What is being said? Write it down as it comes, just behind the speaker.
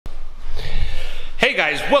Hey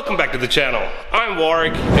guys, welcome back to the channel. I'm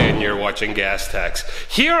Warwick and you're watching Gas Tax.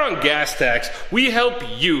 Here on Gas Tax, we help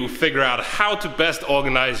you figure out how to best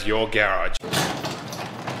organize your garage.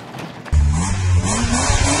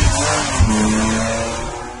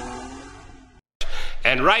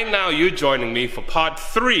 And right now you're joining me for part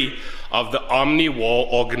 3 of the Omni Wall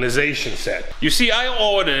organization set. You see, I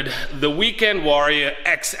ordered the Weekend Warrior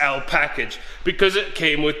XL package because it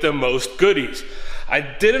came with the most goodies. I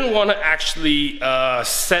didn't want to actually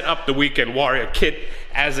set up the Weekend Warrior kit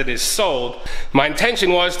as it is sold. My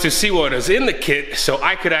intention was to see what is in the kit so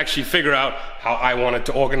I could actually figure out how I wanted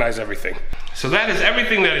to organize everything. So that is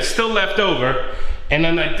everything that is still left over. And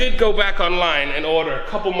then I did go back online and order a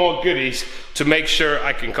couple more goodies to make sure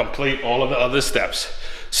I can complete all of the other steps.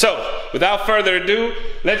 So without further ado,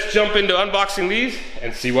 let's jump into unboxing these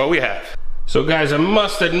and see what we have. So guys, I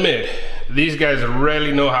must admit, these guys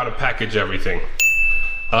really know how to package everything.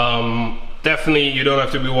 Definitely you don't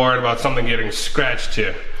have to be worried about something getting scratched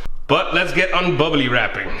here. But let's get unbubbly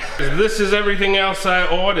wrapping. This is everything else I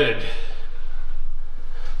ordered.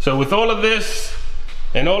 So with all of this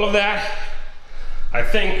and all of that, I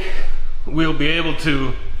think we'll be able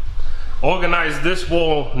to organize this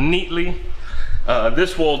wall neatly.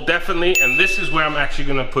 This wall definitely, and this is where I'm actually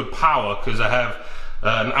gonna put power because I have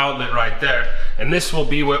an outlet right there. And this will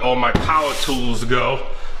be where all my power tools go.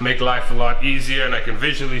 Make life a lot easier and I can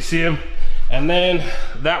visually see them. And then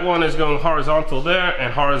that one is going horizontal there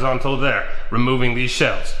and horizontal there, removing these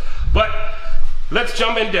shelves. But let's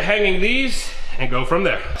jump into hanging these and go from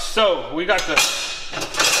there. So we got the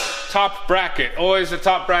top bracket. Always the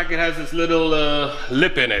top bracket has this little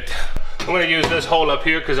lip in it. I'm gonna use this hole up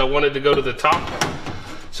here because I wanted to go to the top.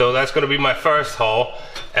 So that's gonna be my first hole.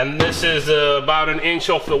 And this is about an inch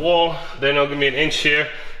off the wall. Then it'll give me an inch here.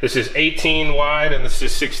 This is 18 wide and this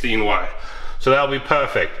is 16 wide. So that'll be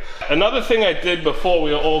perfect. Another thing I did before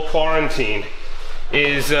we were all quarantined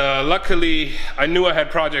is luckily I knew I had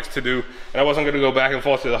projects to do and I wasn't gonna go back and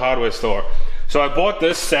forth to the hardware store. So I bought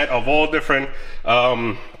this set of all different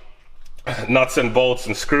nuts and bolts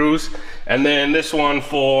and screws. And then this one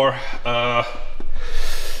for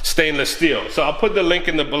stainless steel. So I'll put the link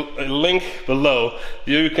in the link below.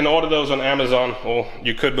 You can order those on Amazon, or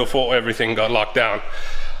you could before everything got locked down.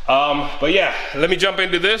 But yeah, let me jump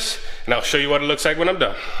into this and I'll show you what it looks like when I'm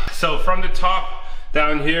done. So from the top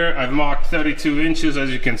down here, I've marked 32 inches as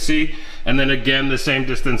you can see. And then again, the same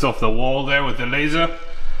distance off the wall there with the laser.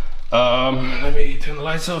 Let me turn the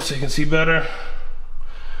lights off so you can see better.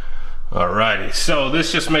 Alrighty, so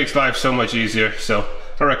this just makes life so much easier. So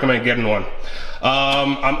I recommend getting one.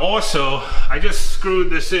 I just screwed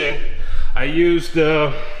this in. I used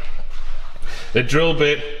the drill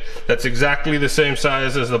bit that's exactly the same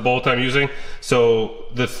size as the bolt I'm using. So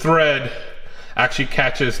the thread actually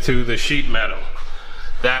catches to the sheet metal.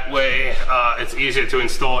 That way it's easier to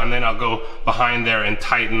install, and then I'll go behind there and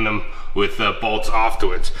tighten them with the bolts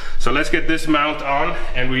afterwards. So let's get this mount on,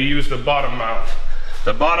 and we use the bottom mount.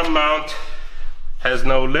 The bottom mount has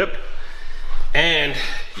no lip, and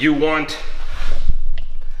you want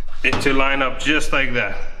it to line up just like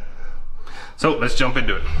that. So let's jump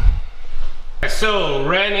into it. So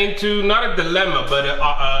ran into not a dilemma but an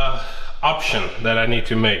option that I need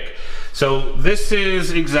to make. So this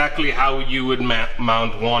is exactly how you would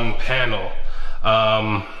mount one panel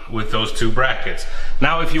with those two brackets.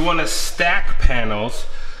 Now if you want to stack panels,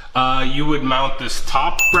 you would mount this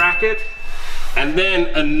top bracket and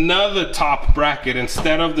then another top bracket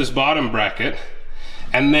instead of this bottom bracket,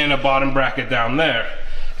 and then a bottom bracket down there.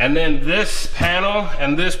 And then this panel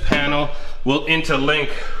and this panel will interlink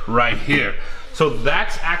right here. So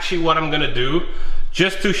that's actually what I'm gonna do,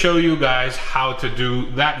 just to show you guys how to do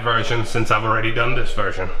that version since I've already done this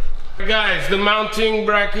version. Guys, the mounting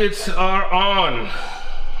brackets are on.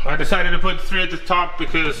 I decided to put 3 at the top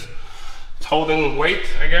because it's holding weight,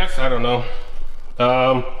 I guess, I don't know.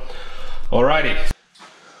 Alrighty.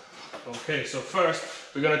 Okay, so first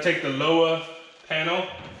we're gonna take the lower panel.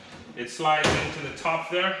 It slides into the top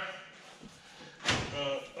there.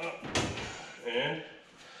 And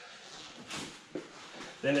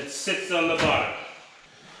then it sits on the bottom.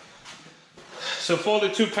 So for the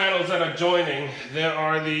two panels that are joining, there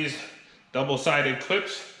are these double-sided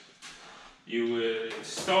clips. You would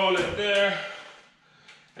install it there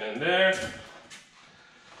and there.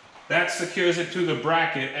 That secures it to the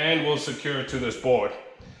bracket and will secure it to this board.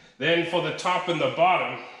 Then for the top and the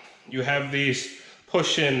bottom, you have these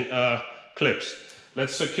push-in clips.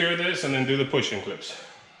 Let's secure this and then do the push-in clips.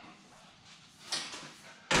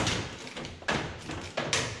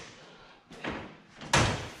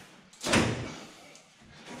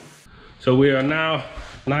 So we are now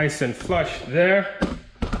nice and flush there.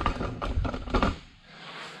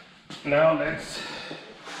 Now let's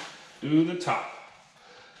do the top.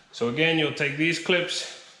 So again, you'll take these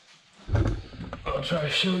clips. I'll try to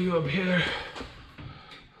show you up here.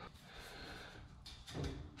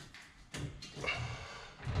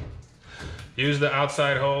 Use the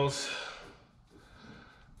outside holes.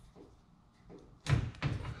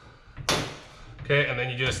 Okay, and then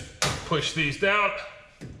you just push these down.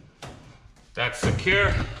 That's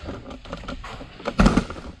secure.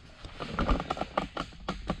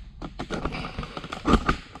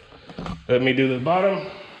 Let me do the bottom.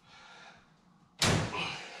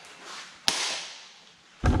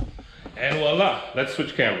 And voila, let's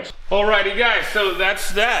switch cameras. Alrighty guys, so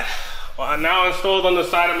that's that. Well, now installed on the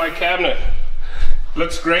side of my cabinet.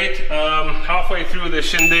 Looks great. Halfway through the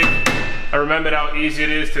shindig, I remembered how easy it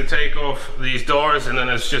is to take off these doors, and then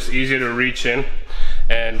it's just easier to reach in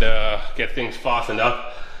and get things fastened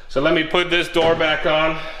up. So let me put this door back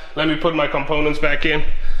on. Let me put my components back in.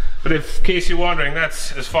 But in case you're wondering,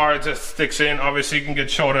 that's as far as it sticks in. Obviously you can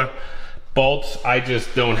get shorter bolts. I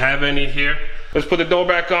just don't have any here. Let's put the door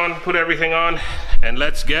back on, put everything on, and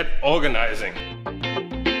let's get organizing.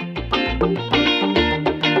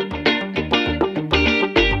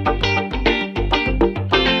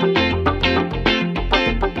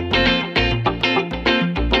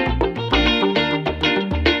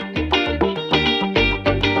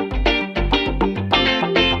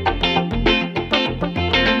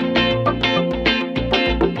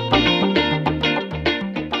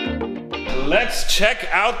 Let's check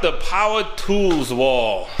out the power tools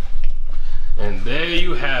wall. And there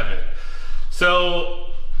you have it. So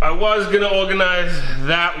I was gonna organize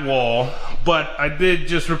that wall, but I did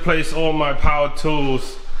just replace all my power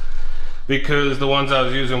tools because the ones I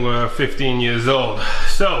was using were 15 years old.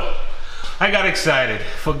 So I got excited,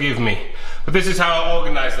 forgive me. But this is how I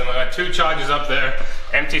organized them. I got 2 chargers up there,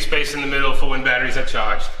 empty space in the middle for when batteries are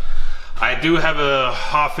charged. I do have a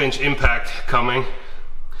 1/2-inch impact coming.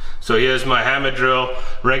 So here's my hammer drill,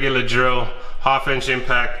 regular drill, 1/2-inch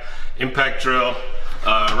impact, impact drill,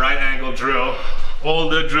 right angle drill, all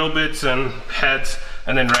the drill bits and heads,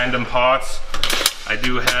 and then random parts. I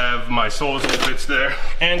do have my sawzall bits there,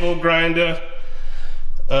 angle grinder,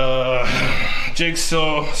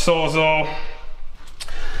 jigsaw, sawzall.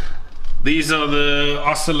 These are the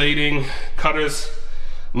oscillating cutters,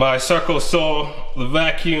 my circle saw, the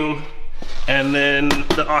vacuum, and then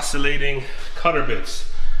the oscillating cutter bits.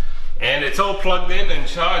 And it's all plugged in and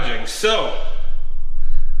charging. So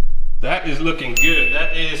that is looking good.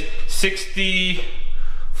 That is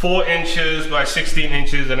 64 inches by 16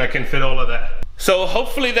 inches, and I can fit all of that. So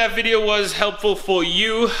hopefully that video was helpful for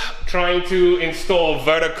you trying to install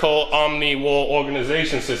vertical Omni Wall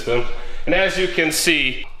organization system. And as you can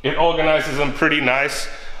see, it organizes them pretty nice.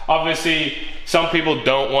 Obviously, some people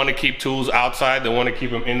don't want to keep tools outside. They want to keep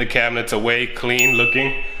them in the cabinets away, clean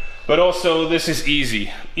looking. But also this is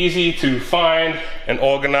easy to find and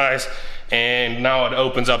organize, and now it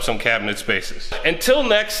opens up some cabinet spaces. Until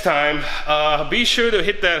next time, be sure to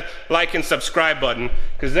hit that like and subscribe button,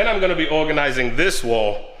 because then I'm going to be organizing this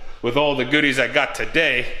wall with all the goodies I got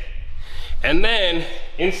today, and then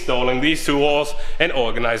installing these 2 walls and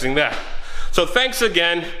organizing that. So thanks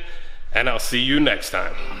again, and I'll see you next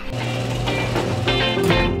time.